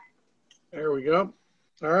There we go.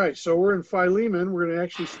 All right, so we're in Philemon. We're going to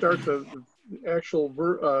actually start the actual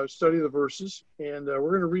study of the verses, and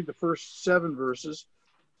we're going to read the first 7 verses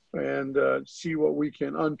and see what we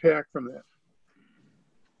can unpack from that.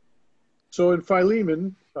 So in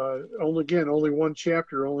Philemon, only one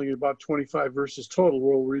chapter, only about 25 verses total.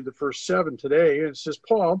 We'll read the first 7 today, and it says,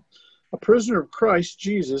 Paul, a prisoner of Christ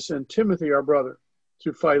Jesus, and Timothy, our brother,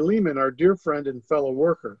 to Philemon, our dear friend and fellow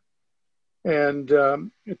worker, and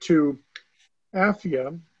to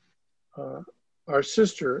Apphia, our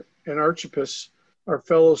sister, and Archippus, our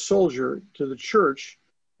fellow soldier, to the church,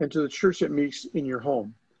 and to the church that meets in your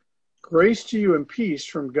home. Grace to you and peace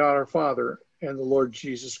from God our Father and the Lord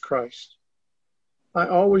Jesus Christ. I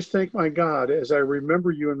always thank my God as I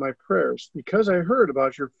remember you in my prayers, because I heard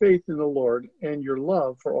about your faith in the Lord and your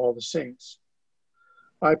love for all the saints.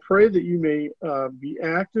 I pray that you may be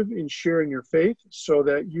active in sharing your faith, so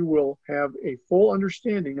that you will have a full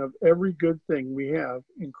understanding of every good thing we have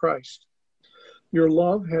in Christ. Your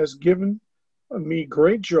love has given me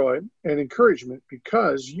great joy and encouragement,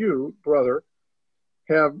 because you, brother,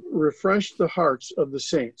 have refreshed the hearts of the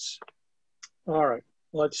saints. All right,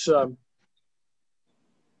 let's kind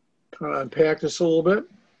of unpack this a little bit.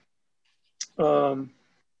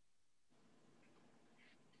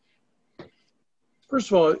 First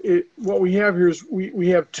of all, what we have here is we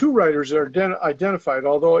have 2 writers that are identified,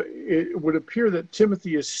 although it would appear that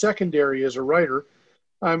Timothy is secondary as a writer.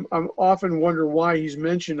 I'm often wonder why he's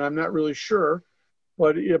mentioned. I'm not really sure,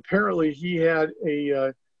 but apparently he had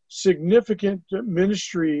a significant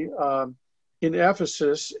ministry in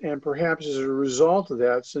Ephesus, and perhaps as a result of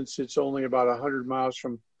that, since it's only about 100 miles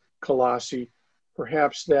from Colossae,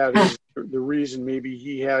 perhaps that is the reason. Maybe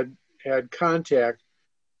he had contact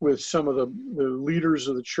with some of the leaders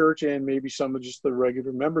of the church, and maybe some of just the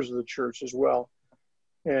regular members of the church as well.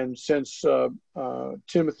 And since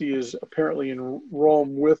Timothy is apparently in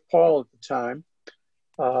Rome with Paul at the time,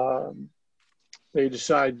 they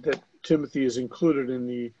decide that Timothy is included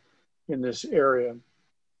in this area.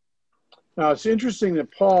 Now, it's interesting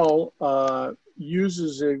that Paul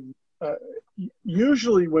uses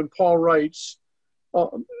usually when Paul writes,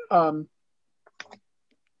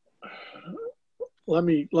 let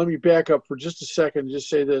me back up for just a second and just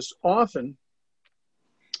say this. Often,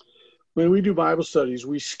 when we do Bible studies,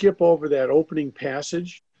 we skip over that opening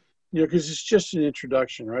passage, because it's just an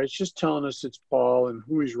introduction, right? It's just telling us it's Paul and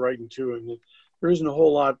who he's writing to, and there isn't a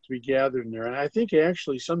whole lot to be gathered in there. And I think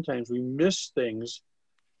actually sometimes we miss things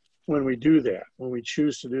when we do that, when we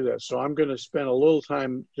choose to do that. So I'm going to spend a little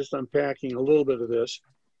time just unpacking a little bit of this.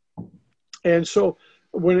 And so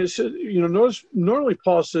when it says, notice normally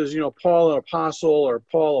Paul says, Paul an apostle or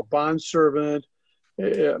Paul a bondservant,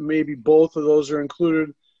 maybe both of those are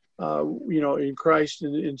included, in Christ.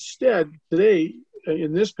 And instead, today,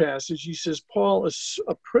 in this passage, he says, Paul is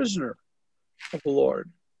a prisoner of the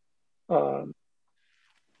Lord.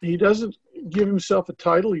 He doesn't give himself a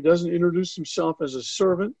title. He doesn't introduce himself as a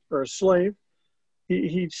servant or a slave.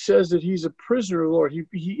 He says that he's a prisoner of the Lord.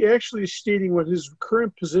 He actually is stating what his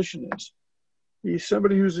current position is. He's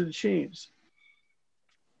somebody who's in chains.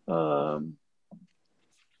 What's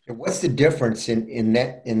the difference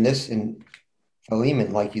in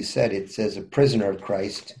Philemon? Like you said, it says a prisoner of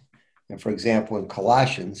Christ. And for example, in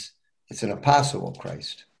Colossians, it's an apostle of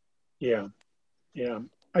Christ. Yeah.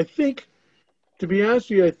 I think, to be honest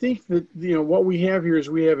with you, I think that, what we have here is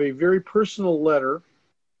we have a very personal letter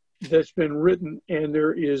that's been written, and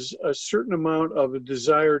there is a certain amount of a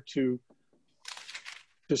desire to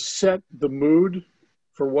set the mood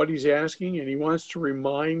for what he's asking, and he wants to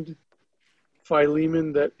remind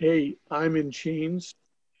Philemon that, hey, I'm in chains,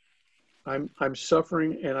 I'm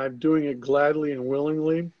suffering, and I'm doing it gladly and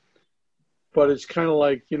willingly. But it's kind of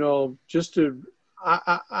like,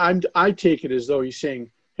 I take it as though he's saying,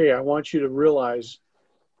 hey, I want you to realize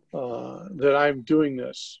that I'm doing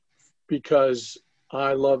this because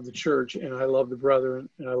I love the church and I love the brethren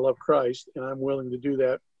and I love Christ, and I'm willing to do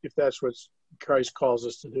that if that's what Christ calls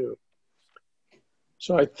us to do.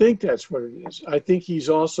 So I think that's what it is. I think he's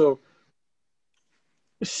also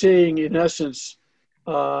saying, in essence,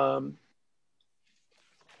 I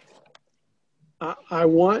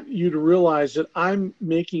want you to realize that I'm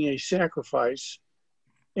making a sacrifice,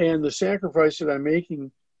 and the sacrifice that I'm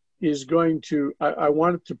making is going to, I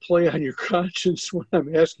want it to play on your conscience when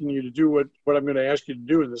I'm asking you to do what I'm going to ask you to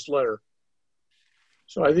do in this letter.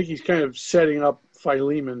 So I think he's kind of setting up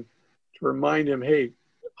Philemon to remind him, hey,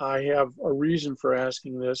 I have a reason for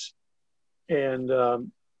asking this, and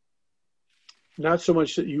not so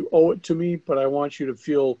much that you owe it to me, but I want you to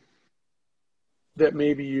feel that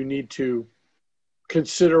maybe you need to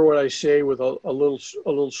consider what I say with a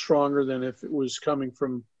little stronger than if it was coming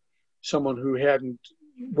from someone who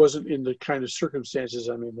wasn't in the kind of circumstances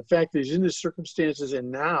I'm in. The fact that he's in the circumstances and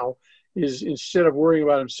now is, instead of worrying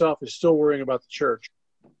about himself, is still worrying about the church,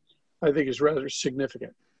 I think is rather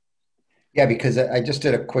significant. Yeah, because I just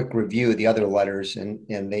did a quick review of the other letters, and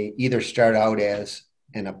they either start out as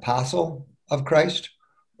an apostle of Christ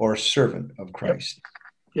or a servant of Christ.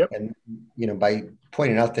 Yep. And, by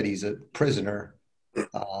pointing out that he's a prisoner,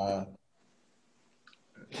 I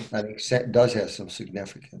think that does have some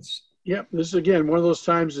significance. Yep. This is, again, one of those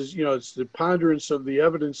times is, it's the ponderance of the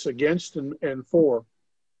evidence against and for,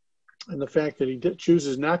 and the fact that he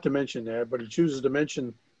chooses not to mention that, but he chooses to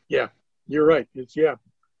mention, yeah, you're right. Yeah.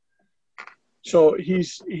 So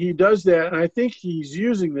he does that, and I think he's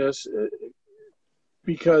using this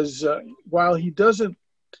because while he doesn't,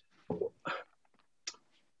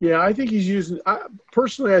 I think he's using.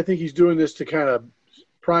 Personally, I think he's doing this to kind of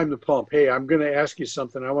prime the pump. Hey, I'm going to ask you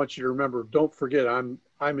something. I want you to remember. Don't forget, I'm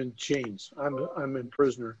in chains. I'm in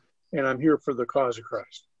prisoner, and I'm here for the cause of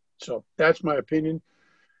Christ. So that's my opinion.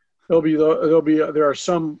 There are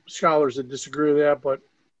some scholars that disagree with that, but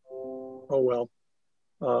oh well.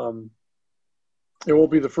 It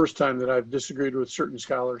won't be the first time that I've disagreed with certain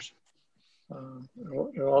scholars.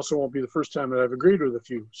 It also won't be the first time that I've agreed with a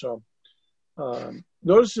few. So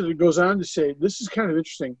notice that it goes on to say, this is kind of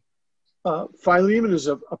interesting. Philemon is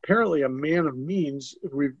apparently a man of means.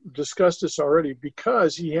 We've discussed this already,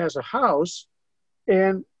 because he has a house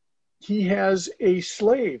and he has a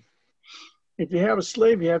slave. If you have a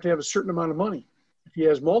slave, you have to have a certain amount of money. If he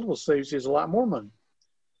has multiple slaves, he has a lot more money.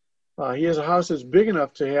 He has a house that's big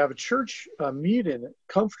enough to have a church meet in it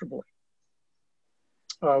comfortably.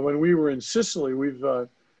 When we were in Sicily, we've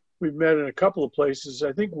met in a couple of places.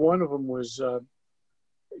 I think one of them was when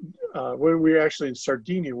we were actually in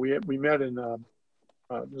Sardinia. We met in there's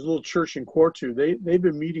a little church in Quartu. They've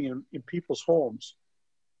been meeting in people's homes.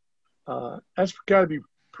 That's got to be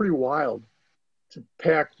pretty wild to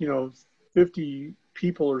pack 50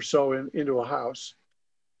 people or so into a house.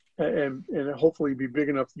 And hopefully be big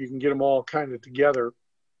enough that you can get them all kind of together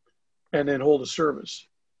and then hold a service.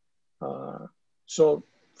 So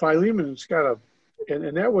Philemon's got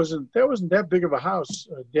and that wasn't that big of a house.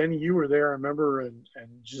 Danny, you were there, I remember, and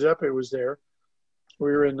Giuseppe was there.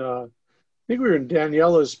 We were I think we were in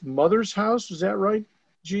Daniela's mother's house. Was that right,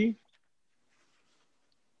 G?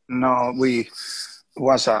 No,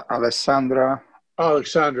 was Alessandra.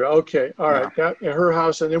 Alexandra. Okay. All right. Yeah. That at her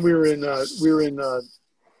house. And then we were in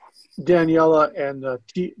Daniela and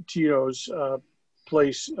Tito's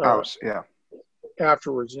place House, yeah.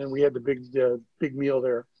 Afterwards, and we had the big meal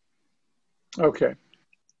there. Okay.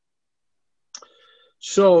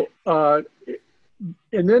 So, and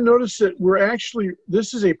then notice that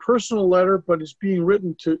this is a personal letter, but it's being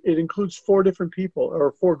written it includes 4 different people,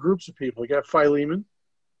 or 4 groups of people. We got Philemon,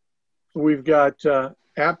 we've got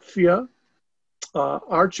Apphia,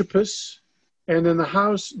 Archippus, and then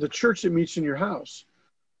the church that meets in your house.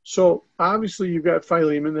 So obviously you've got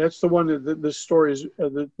Philemon. That's the one that this story is,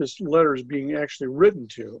 this letter is being actually written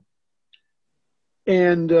to.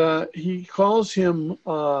 And he calls him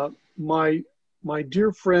my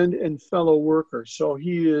dear friend and fellow worker. So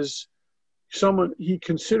he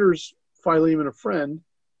considers Philemon a friend,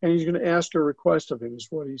 and he's going to ask a request of him, is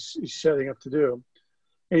what he's setting up to do.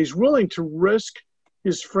 And he's willing to risk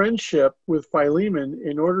his friendship with Philemon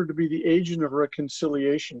in order to be the agent of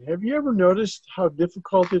reconciliation. Have you ever noticed how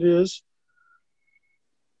difficult it is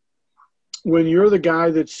when you're the guy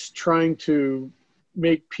that's trying to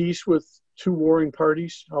make peace with 2 warring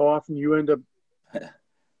parties? How often you end up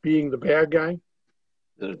being the bad guy?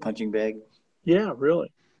 The punching bag? Yeah,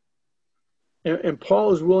 really. And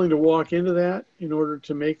Paul is willing to walk into that in order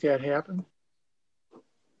to make that happen.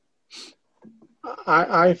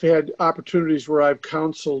 I've had opportunities where I've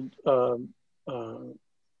counseled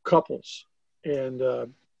couples, and I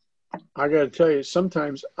got to tell you,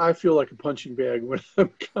 sometimes I feel like a punching bag when I'm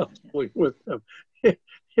counseling with them.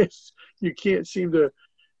 You can't seem to,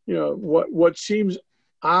 what seems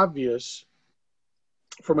obvious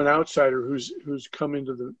from an outsider who's come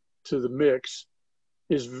into the mix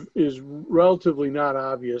is relatively not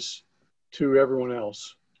obvious to everyone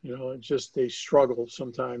else. They struggle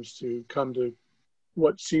sometimes to come to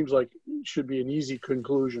what seems like should be an easy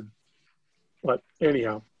conclusion. But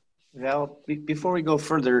anyhow. Val, before we go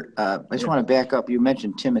further, I just want to back up. You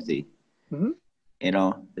mentioned Timothy. Mm-hmm.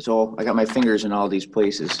 I got my fingers in all these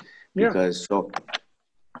places because 1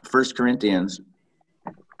 Corinthians,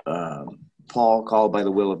 Paul, called by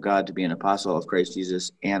the will of God to be an apostle of Christ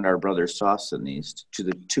Jesus, and our brother Sosthenes,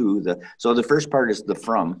 so the first part is the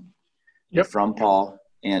from. Yep. from Paul,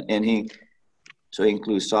 and he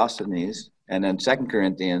includes Sosthenes, and then 2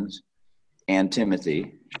 Corinthians and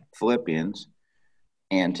Timothy, Philippians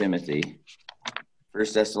and Timothy, 1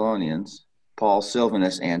 Thessalonians, Paul,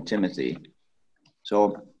 Silvanus, and Timothy.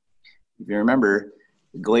 So if you remember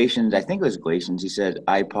Galatians, I think it was Galatians, he said,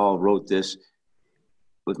 I, Paul, wrote this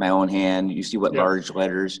with my own hand. You see what large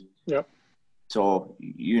letters. Yep. So,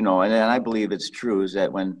 and then I believe it's true is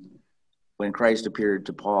that when Christ appeared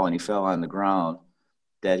to Paul and he fell on the ground,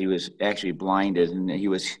 that he was actually blinded, and he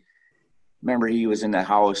was in the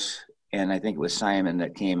house, and I think it was Simon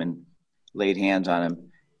that came and laid hands on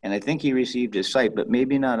him, and I think he received his sight, but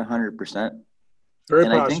maybe not 100%. Very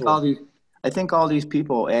and possible. I think all these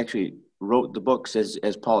people actually wrote the books as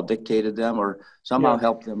Paul dictated them, or somehow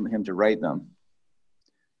helped him to write them.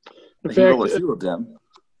 In he fact, wrote a few of them.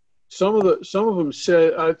 Some of them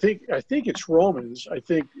said, I think it's Romans. I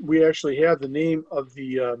think we actually have the name of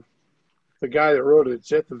the guy that wrote it.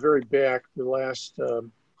 It's at the very back, the last.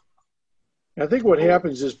 I think what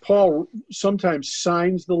happens is Paul sometimes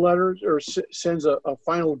signs the letter or sends a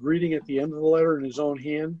final greeting at the end of the letter in his own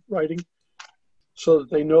handwriting, so that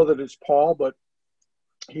they know that it's Paul. But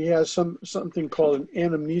he has something called an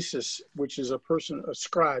anamnesis, which is a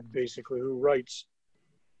scribe, basically, who writes.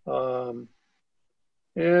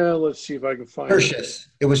 Let's see if I can find Tertius.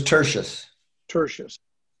 It was Tertius. Tertius.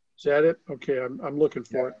 Is that it? Okay, I'm looking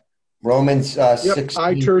for it. Romans 16.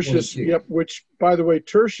 I Tertius. 22. Yep. Which, by the way,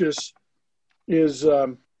 Tertius is,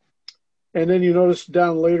 and then you notice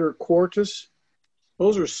down later Quartus.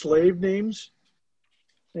 Those are slave names.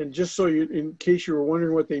 And just so in case you were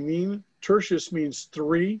wondering what they mean, Tertius means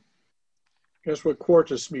 3. Guess what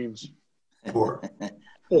Quartus means? 4.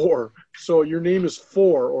 4. So your name is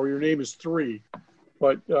 4 or your name is 3.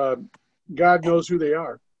 But God knows who they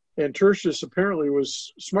are. And Tertius apparently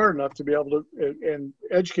was smart enough to be able to, and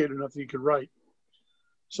educated enough that he could write.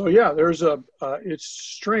 So yeah, it's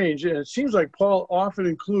strange. And it seems like Paul often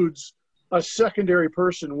includes a secondary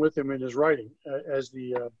person with him in his writing as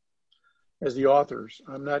the authors.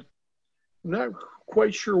 I'm not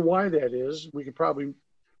quite sure why that is. We could probably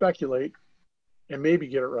speculate and maybe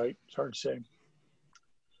get it right. It's hard to say.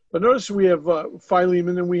 But notice we have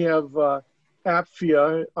Philemon and we have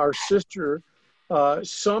Apphia, our sister.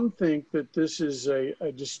 Some think that this is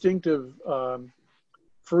a distinctive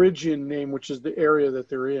Phrygian name, which is the area that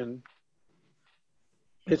they're in.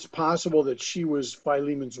 It's possible that she was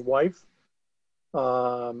Philemon's wife. There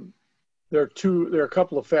are a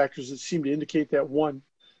couple of factors that seem to indicate that. One,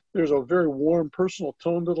 there's a very warm personal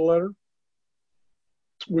tone to the letter,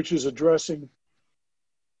 which is addressing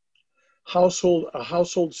a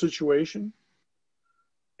household situation.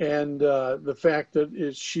 And the fact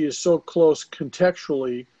that she is so close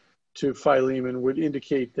contextually to Philemon would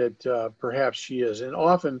indicate that perhaps she is. And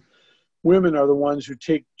often women are the ones who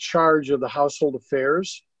take charge of the household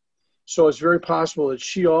affairs. So it's very possible that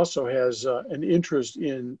she also has an interest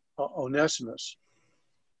in Onesimus.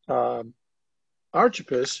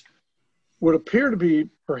 Archippus would appear to be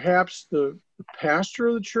perhaps the pastor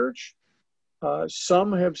of the church.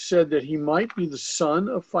 Some have said that he might be the son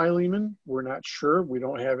of Philemon. We're not sure. We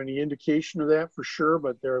don't have any indication of that for sure,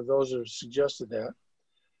 but there are those that have suggested that.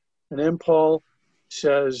 And then Paul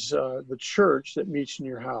says, the church that meets in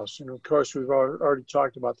your house. And of course, we've already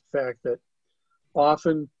talked about the fact that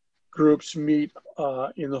often groups meet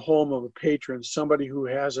in the home of a patron, somebody who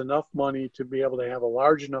has enough money to be able to have a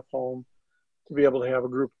large enough home to be able to have a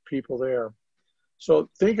group of people there. So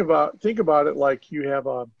think about it like you have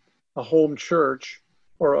a home church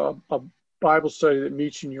or a Bible study that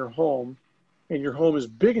meets in your home, and your home is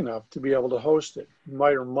big enough to be able to host it. You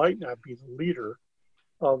might or might not be the leader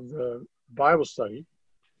of the Bible study,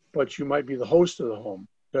 but you might be the host of the home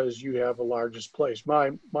because you have the largest place.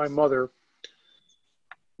 My mother,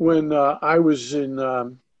 when I was in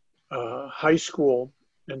high school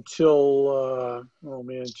until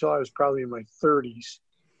I was probably in my 30s,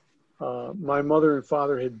 my mother and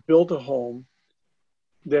father had built a home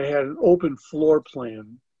that had an open floor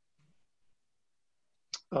plan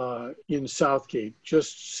in Southgate,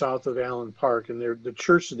 just south of Allen Park. And the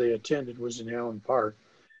church that they attended was in Allen Park.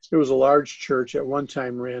 It was a large church. At one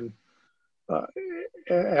time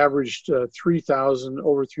averaged over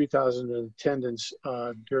 3,000 in attendance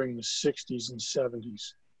during the 60s and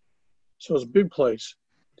 70s. So it was a big place.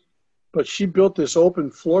 But she built this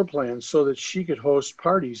open floor plan so that she could host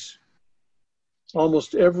parties.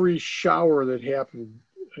 Almost every shower that happened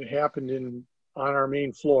on our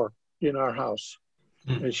main floor in our house.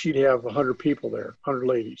 And she'd have 100 people there, 100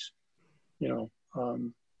 ladies.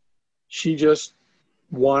 She just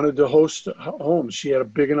wanted to host homes. She had a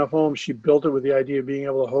big enough home. She built it with the idea of being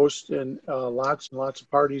able to host and lots and lots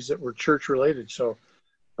of parties that were church related. So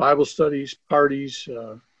Bible studies, parties,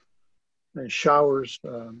 and showers,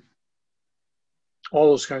 all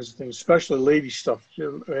those kinds of things, especially lady stuff. I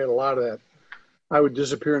had a lot of that. I would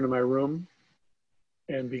disappear into my room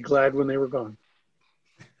and be glad when they were gone.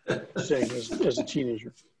 Same as a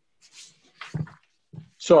teenager.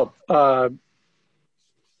 So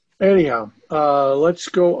anyhow, let's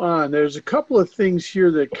go on. There's a couple of things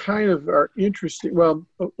here that kind of are interesting. Well,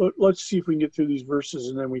 let's see if we can get through these verses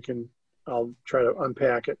and then I'll try to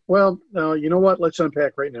unpack it. Well, you know what? Let's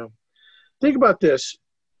unpack right now. Think about this.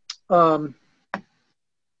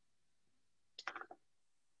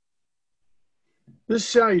 This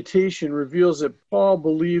salutation reveals that Paul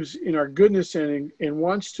believes in our goodness and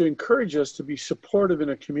wants to encourage us to be supportive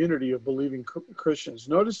in a community of believing Christians.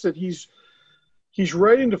 Notice that he's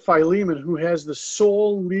writing to Philemon, who has the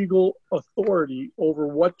sole legal authority over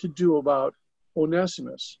what to do about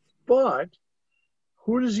Onesimus. But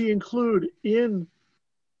who does he include in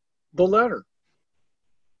the letter?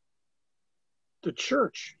 The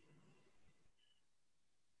church.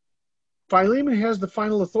 Philemon has the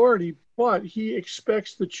final authority, but he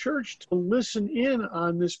expects the church to listen in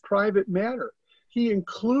on this private matter. He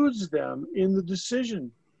includes them in the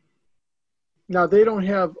decision. Now they don't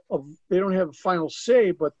have a final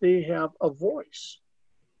say, but they have a voice.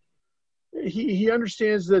 He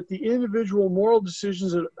understands that the individual moral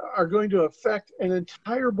decisions that are going to affect an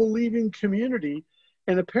entire believing community,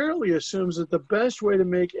 and apparently assumes that the best way to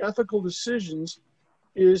make ethical decisions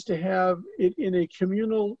is to have it in a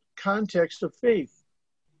communal context of faith.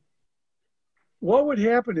 What would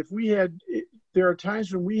happen if there are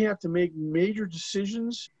times when we have to make major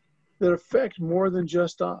decisions that affect more than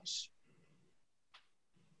just us?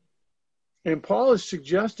 And Paul is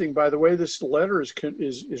suggesting, by the way this letter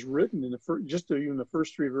is written in even the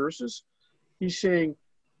first 3 verses, he's saying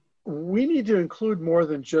we need to include more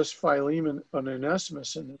than just Philemon and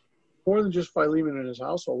Onesimus, and more than just Philemon and his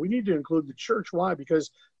household. We need to include the church. Why? Because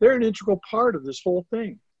they're an integral part of this whole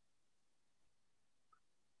thing.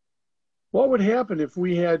 What would happen if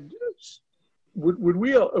we had? Would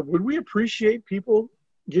we appreciate people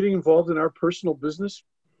getting involved in our personal business?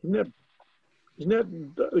 Doesn't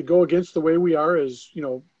that go against the way we are as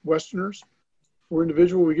Westerners? We're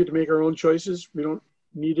individual. We get to make our own choices. We don't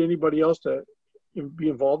need anybody else to be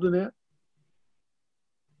involved in that.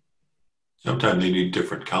 Sometimes they need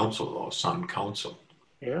different counsel, though, some counsel.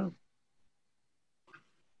 Yeah.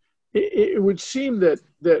 It would seem that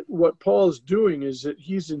what Paul is doing is that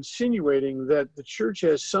he's insinuating that the church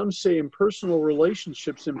has some say in personal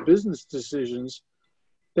relationships and business decisions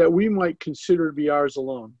that we might consider to be ours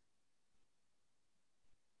alone.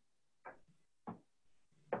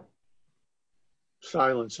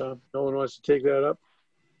 Silence, huh? No one wants to take that up?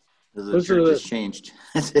 The church has changed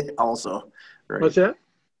also. Right? What's that?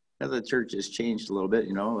 The church has changed a little bit,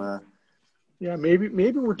 Yeah, maybe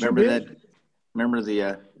we're too big. Remember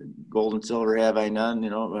the gold and silver have I none,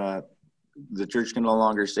 the church can no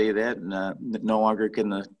longer say that, and no longer can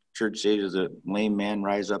the church say to the lame man,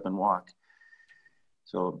 rise up and walk.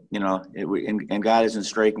 So, and God isn't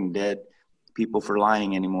striking dead people for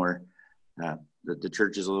lying anymore. The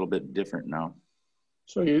church is a little bit different now.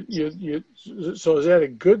 So so is that a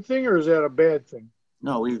good thing or is that a bad thing?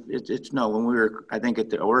 No, when we were, I think at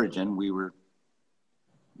the origin, we were,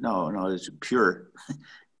 it's pure,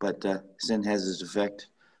 but sin has its effect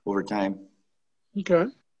over time. Okay.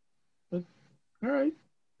 All right.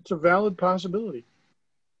 It's a valid possibility.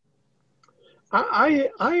 I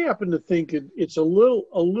happen to think it's a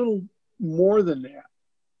little more than that.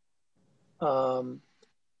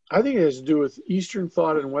 I think it has to do with Eastern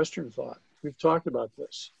thought and Western thought. We've talked about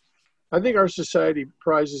this. I think our society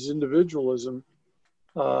prizes individualism,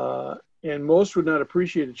 and most would not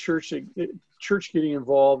appreciate a church getting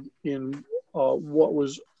involved in what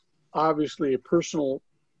was obviously a personal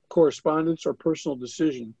correspondence or personal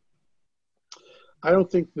decision. I don't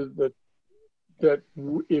think that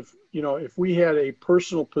if we had a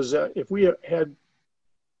personal if we had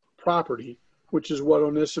property, which is what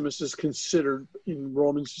Onesimus is considered in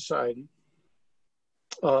Roman society,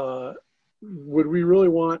 would we really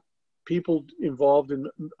want people involved in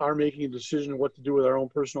our making a decision on what to do with our own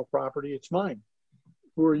personal property? It's mine.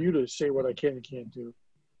 Who are you to say what I can and can't do?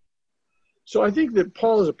 So I think that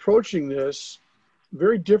Paul is approaching this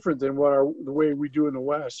very different than the way we do in the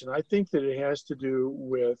West. And I think that it has to do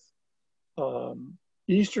with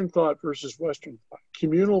Eastern thought versus Western thought,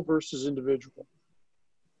 communal versus individual.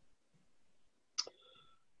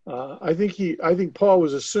 I think Paul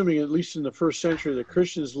was assuming, at least in the first century, that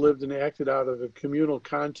Christians lived and acted out of a communal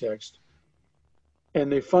context,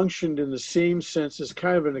 and they functioned in the same sense as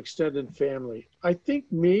kind of an extended family. I think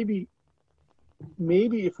maybe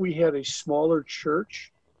if we had a smaller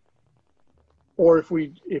church, or if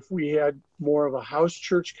we had more of a house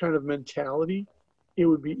church kind of mentality, it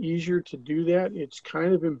would be easier to do that. It's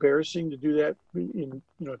kind of embarrassing to do that.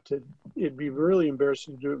 It'd be really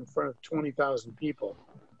embarrassing to do it in front of 20,000 people.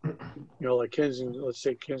 Like Kensington, let's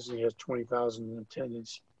say Kensington has 20,000 in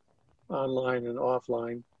attendance online and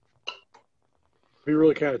offline. It'd be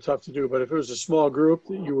really kind of tough to do. But if it was a small group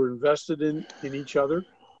that you were invested in each other,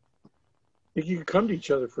 I think you could come to each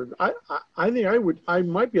other for. I think I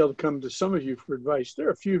might be able to come to some of you for advice. There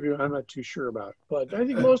are a few of you I'm not too sure about, but I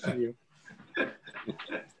think most of you,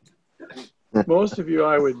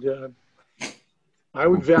 I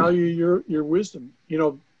would value your wisdom.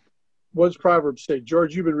 What's Proverbs say?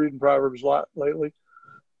 George, you've been reading Proverbs a lot lately.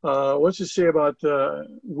 What's it say about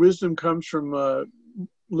wisdom comes from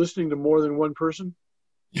listening to more than one person?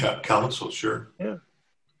 Yeah, counsel, sure. Yeah.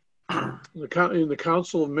 In the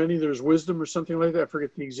counsel of many, there's wisdom or something like that. I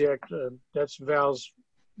forget the exact, that's Val's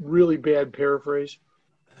really bad paraphrase.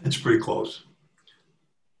 It's pretty close.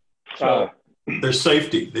 So, there's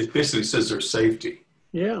safety. It basically says there's safety.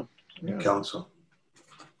 Yeah. In counsel.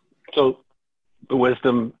 So the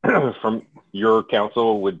wisdom from your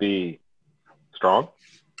counsel would be strong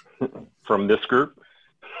from this group?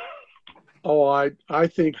 Oh, I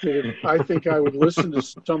think I would listen to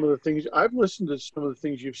some of the things. I've listened to some of the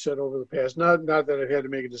things you've said over the past. Not that I've had to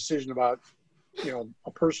make a decision about,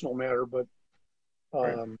 a personal matter, but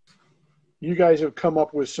you guys have come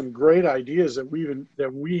up with some great ideas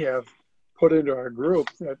that we have put into our group.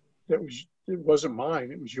 It wasn't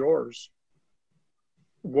mine. It was yours.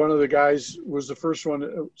 One of the guys was the first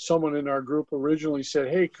one. Someone in our group originally said,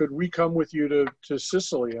 "Hey, could we come with you to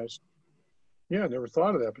Sicily?" I said, "Yeah, I never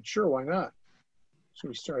thought of that, but sure, why not?" So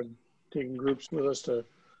we started taking groups with us to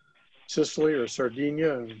Sicily or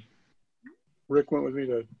Sardinia, and Rick went with me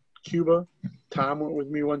to Cuba. Tom went with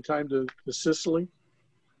me one time to Sicily.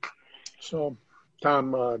 So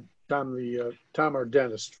Tom, our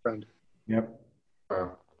dentist friend. Yep.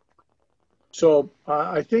 So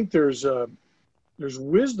I think there's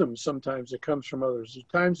wisdom sometimes that comes from others. There's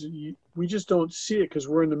times that we just don't see it because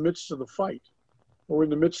we're in the midst of the fight, or we're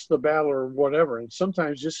in the midst of the battle, or whatever. And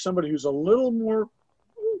sometimes just somebody who's a little more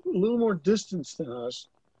distance than us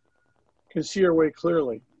can see our way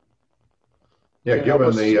clearly. Yeah,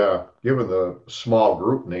 given the small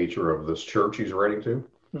group nature of this church he's writing to,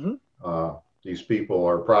 these people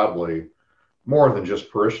are probably more than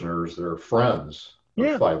just parishioners; they're friends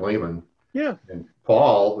of Philemon. Yeah. And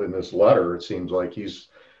Paul, in this letter, it seems like he's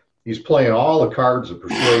playing all the cards of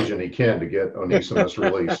persuasion he can to get Onesimus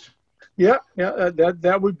released. Yeah,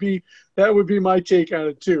 that would be my take on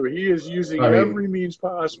it too. He is using every means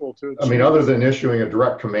possible to achieve. Other than issuing a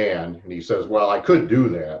direct command, and he says, "Well, I could do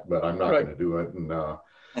that, but I'm not going to do it,"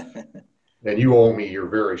 and you owe me your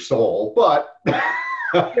very soul, but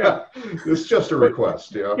it's just a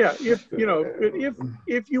request, Yeah,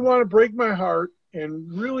 if you want to break my heart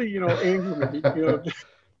and really, anger me,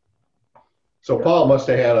 So Paul must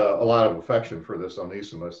have had a lot of affection for this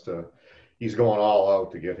Onesimus. He's going all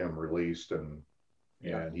out to get him released, and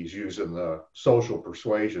he's using the social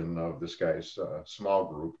persuasion of this guy's small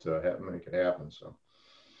group to make it happen. So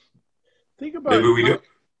think about maybe we don't.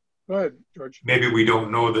 Go ahead, George. Maybe we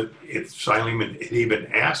don't know that if Philemon had even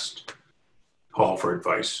asked Paul for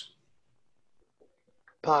advice.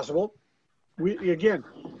 Possible. Again,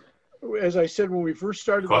 as I said when we first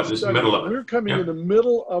started the study, we're coming in the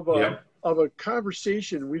middle of a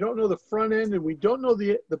conversation. We don't know the front end and we don't know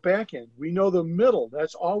the back end. We know the middle.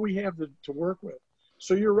 That's all we have to work with.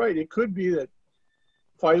 So you're right. It could be that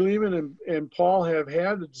Philemon and Paul have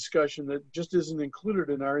had a discussion that just isn't included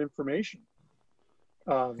in our information.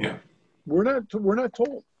 We're not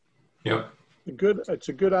told. Yeah. It's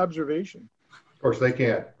a good observation. Of course, they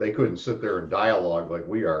couldn't sit there and dialogue like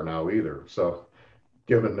we are now either. So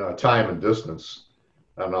given time and distance,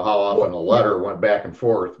 I don't know how often a letter went back and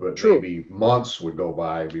forth, but maybe months would go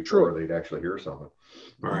by before they'd actually hear something.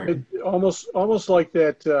 Right. Almost like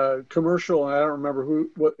that commercial, and I don't remember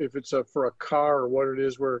if it's for a car or what it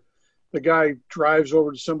is, where the guy drives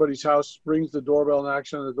over to somebody's house, rings the doorbell,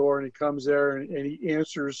 knocks on the door, and he comes there and he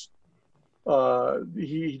answers.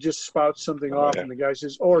 He just spouts something off, and the guy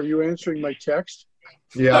says, "Oh, are you answering my text?"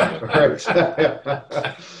 Yeah, right.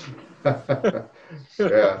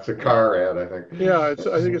 Yeah, it's a car ad, I think. Yeah, I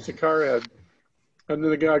think it's a car ad. And then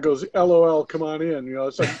the guy goes, "LOL, come on in."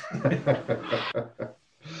 It's like.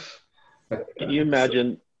 Can you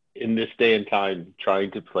imagine in this day and time,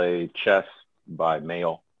 trying to play chess by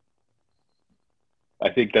mail. I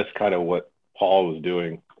think that's kind of what Paul was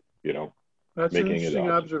doing, That's an making it interesting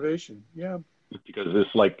up. observation. Yeah. Because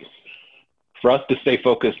it's like, for us to stay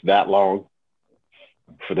focused that long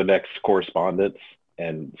for the next correspondence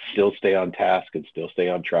and still stay on task and still stay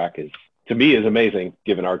on track to me, is amazing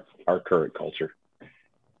given our current culture.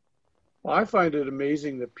 Well, I find it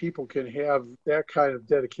amazing that people can have that kind of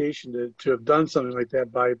dedication to have done something like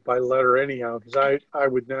that by letter anyhow, because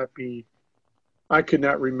I could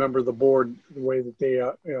not remember the board the way that they,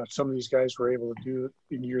 some of these guys were able to do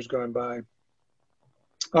it in years gone by.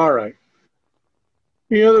 All right.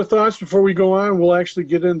 Any other thoughts before we go on? We'll actually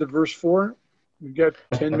get into verse 4. We've got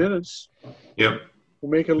 10 minutes. Yep.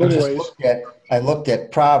 We'll make it a little ways. I looked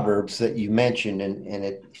at Proverbs that you mentioned, and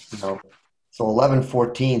it, so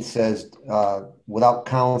 11:14 says, without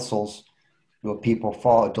counsels will people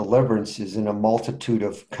fall. Deliverance is in a multitude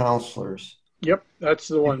of counselors. Yep, that's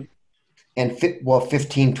the one. And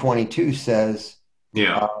 15:22 says,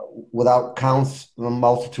 Yeah. without a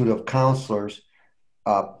multitude of counselors,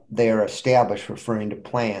 they are established, referring to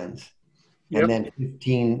plans. Yep. And then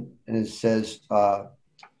 15, and it says,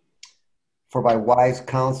 for by wise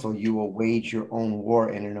counsel you will wage your own war,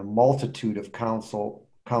 and in a multitude of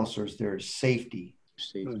counselors there is safety.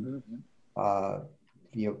 Mm-hmm.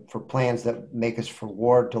 For plans that make us for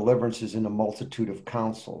war, deliverance is in a multitude of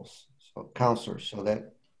counselors. So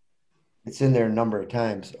that it's in there a number of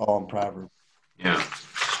times, all in Proverbs. Yeah.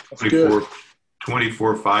 That's good.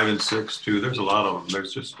 24, 5, and 6 too. There's a lot of them.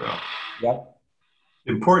 There's just Yep.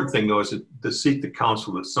 the important thing though is to seek the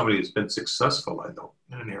counsel of somebody that's been successful in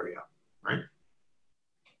an area, right?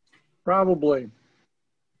 Probably.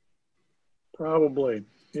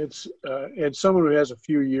 It's and someone who has a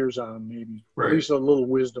few years on them, maybe, Right. At least a little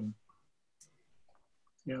wisdom.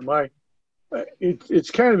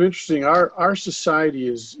 It's kind of interesting. Our society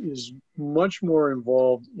is much more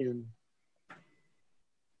involved in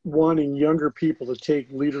wanting younger people to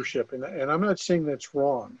take leadership, and I'm not saying that's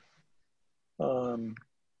wrong.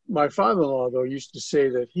 My father-in-law, though, used to say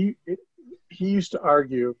that he used to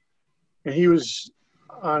argue, and he was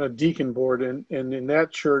on a deacon board, and in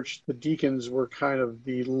that church, the deacons were kind of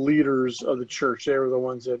the leaders of the church. They were the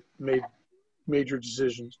ones that made major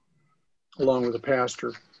decisions, along with the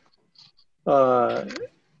pastor.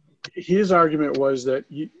 His argument was that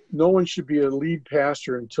no one should be a lead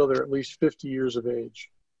pastor until they're at least 50 years of age.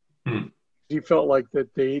 He felt like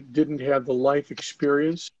that they didn't have the life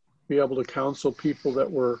experience to be able to counsel people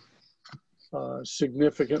that were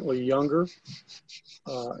significantly younger.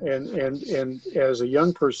 And as a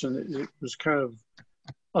young person, it was kind of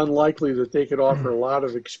unlikely that they could offer a lot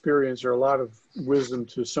of experience or a lot of wisdom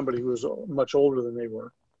to somebody who was much older than they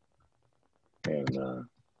were. And of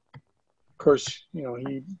course,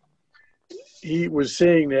 he was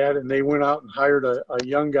saying that, and they went out and hired a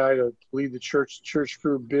young guy to lead the church. The church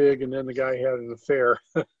grew big, and then the guy had an affair.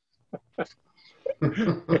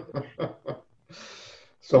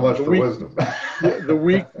 So much for wisdom. the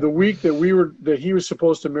week that he was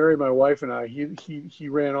supposed to marry my wife and I, he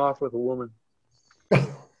ran off with a woman.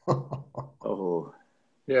 Oh,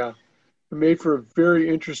 Yeah, it made for a very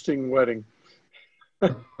interesting wedding.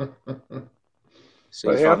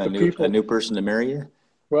 so you found a new person to marry you?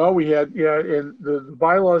 Well, we had, and the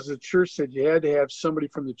bylaws of the church said you had to have somebody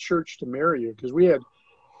from the church to marry you, because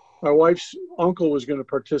my wife's uncle was going to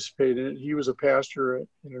participate in it. He was a pastor in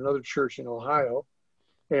another church in Ohio,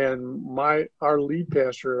 and our lead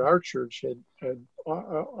pastor at our church had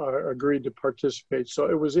agreed to participate. So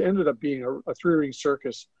it ended up being a three-ring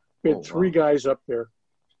circus. We had three guys up there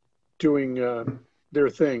doing their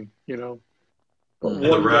thing, And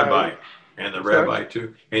the rabbi. And the rabbi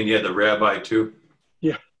too. And you had the rabbi too.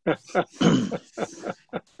 Yeah.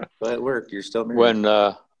 Well, at work, you're still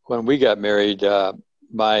married. When we got married,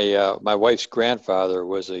 my wife's grandfather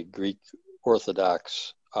was a Greek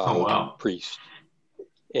Orthodox priest,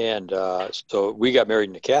 and so we got married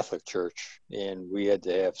in the Catholic Church, and we had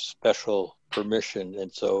to have special permission,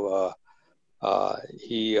 and so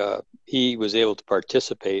he was able to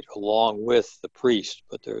participate along with the priest,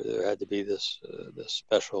 but there had to be this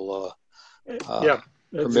special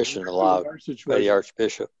permission allowed by the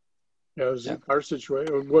Archbishop. Yeah, it was our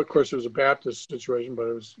situation. Well, of course, it was a Baptist situation, but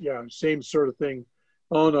it was same sort of thing.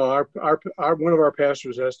 Oh no, our one of our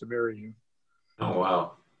pastors has to marry you. Oh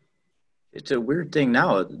wow, it's a weird thing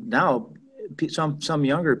now. Now, some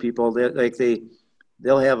younger people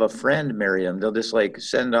they'll have a friend marry them. They'll just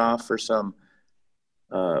send off for some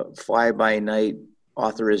fly by night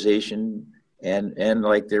authorization, and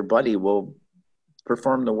their buddy will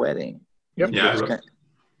perform the wedding. Yep. Yeah,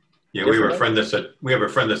 Yeah, we have a friend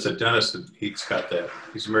that's a dentist, and he's got that.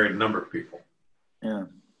 He's married a number of people. Yeah.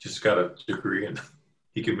 Just got a degree, and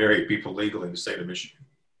he can marry people legally in the state of Michigan.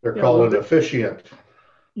 They're called an officiant.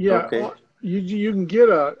 Yeah, Okay. You can get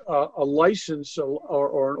a license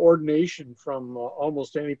or an ordination from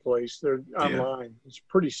almost any place. They're online. It's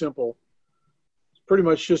pretty simple. It's pretty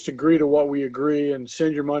much just agree to what we agree and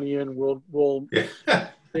send your money in. We'll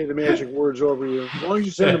say the magic words over you. As long as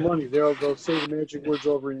you send the money, they'll say the magic words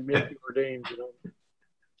over you and make you ordained,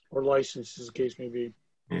 or licensed, as the case may be.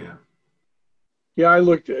 Yeah. Yeah,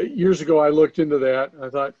 years ago, I looked into that. And I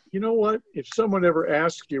thought, you know what? If someone ever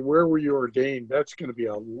asks you, where were you ordained? That's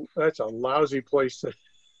a lousy place to.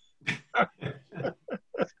 I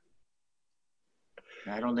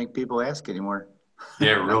don't think people ask anymore.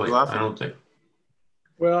 Yeah, really. I don't think.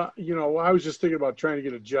 Well, I was just thinking about trying to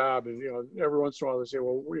get a job, and every once in a while they say,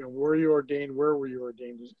 well, were you ordained? Where were you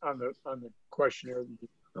ordained? On the questionnaire that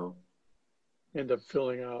you end up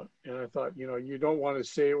filling out. And I thought, you don't want to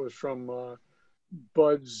say it was from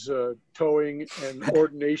Bud's Towing and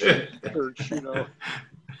Ordination Church,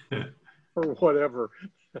 or whatever.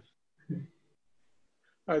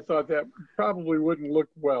 I thought that probably wouldn't look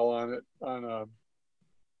well on it.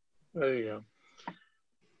 There you go.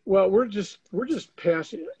 Well, we're just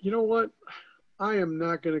past. You know what? I am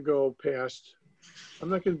not going to go past. I'm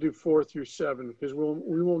not going to do 4 through 7 because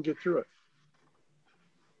we won't get through it.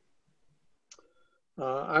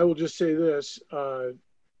 I will just say this.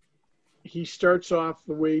 He starts off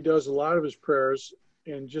the way he does a lot of his prayers,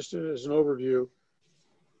 and just as an overview,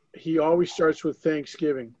 he always starts with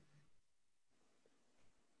thanksgiving.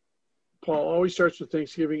 Paul always starts with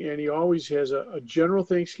thanksgiving, and he always has a general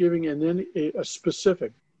thanksgiving and then a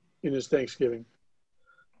specific in his thanksgiving.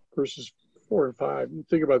 Verses 4 and 5. And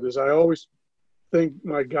think about this. I always thank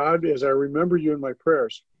my God as I remember you in my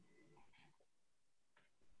prayers.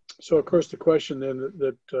 So, of course, the question then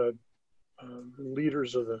that the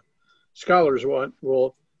leaders of the scholars want,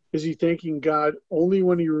 well, is he thanking God only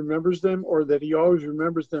when he remembers them, or that he always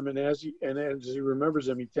remembers them, and as he remembers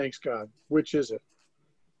them, he thanks God? Which is it?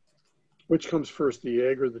 Which comes first, the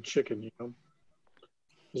egg or the chicken,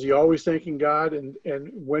 Is he always thanking God, and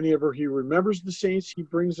whenever he remembers the saints, he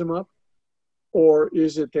brings them up? Or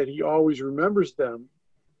is it that he always remembers them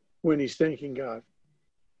when he's thanking God?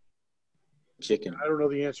 Chicken. I don't know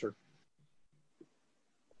the answer.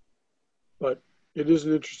 But it is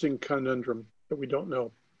an interesting conundrum that we don't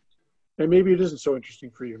know. And maybe it isn't so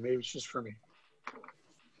interesting for you. Maybe it's just for me.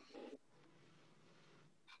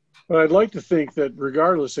 But I'd like to think that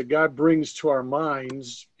regardless, that God brings to our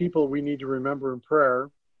minds people we need to remember in prayer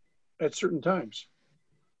at certain times.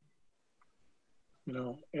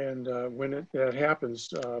 And when that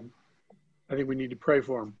happens, I think we need to pray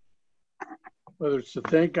for them. Whether it's to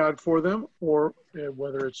thank God for them or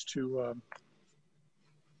whether it's to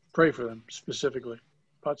pray for them specifically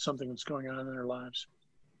about something that's going on in their lives.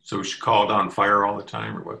 So we should call down fire all the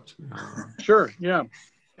time, or what? Sure, yeah.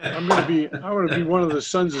 I want to be one of the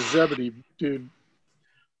sons of Zebedee, dude.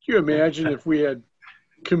 Can you imagine if we had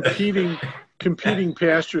competing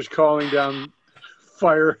pastors calling down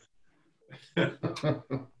fire?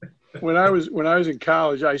 When I was in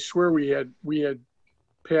college, I swear we had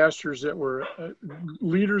pastors that were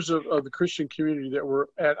leaders of the Christian community that were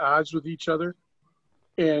at odds with each other.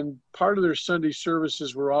 And part of their Sunday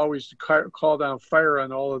services were always to call down fire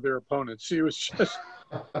on all of their opponents. It was just,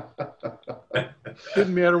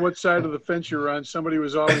 didn't matter what side of the fence you were on. Somebody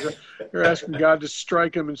was always, you're asking God to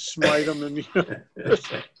strike them and smite them. And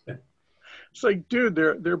it's like, dude,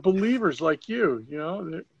 they're believers like you,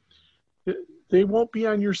 they won't be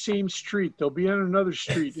on your same street. They'll be on another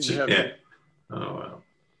street in heaven. Yeah. Oh, wow.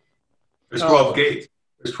 There's 12 gates.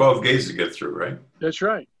 There's 12 gates to get through, right? That's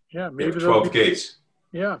right. Yeah. Maybe 12 gates.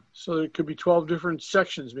 Yeah. So there could be 12 different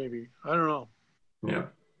sections, maybe. I don't know. Yeah.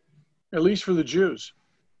 At least for the Jews.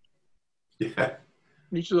 Yeah.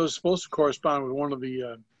 Each of those is supposed to correspond with one of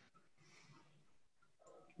the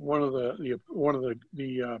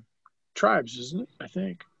tribes, isn't it? I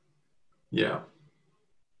think. Yeah.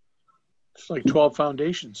 It's like 12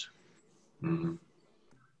 foundations. Mm-hmm.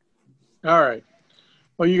 All right.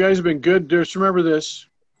 Well, you guys have been good. Just remember this.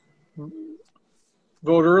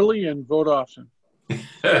 Vote early and vote often.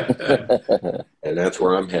 And that's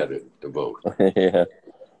where I'm headed to vote. Yeah,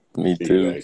 me too.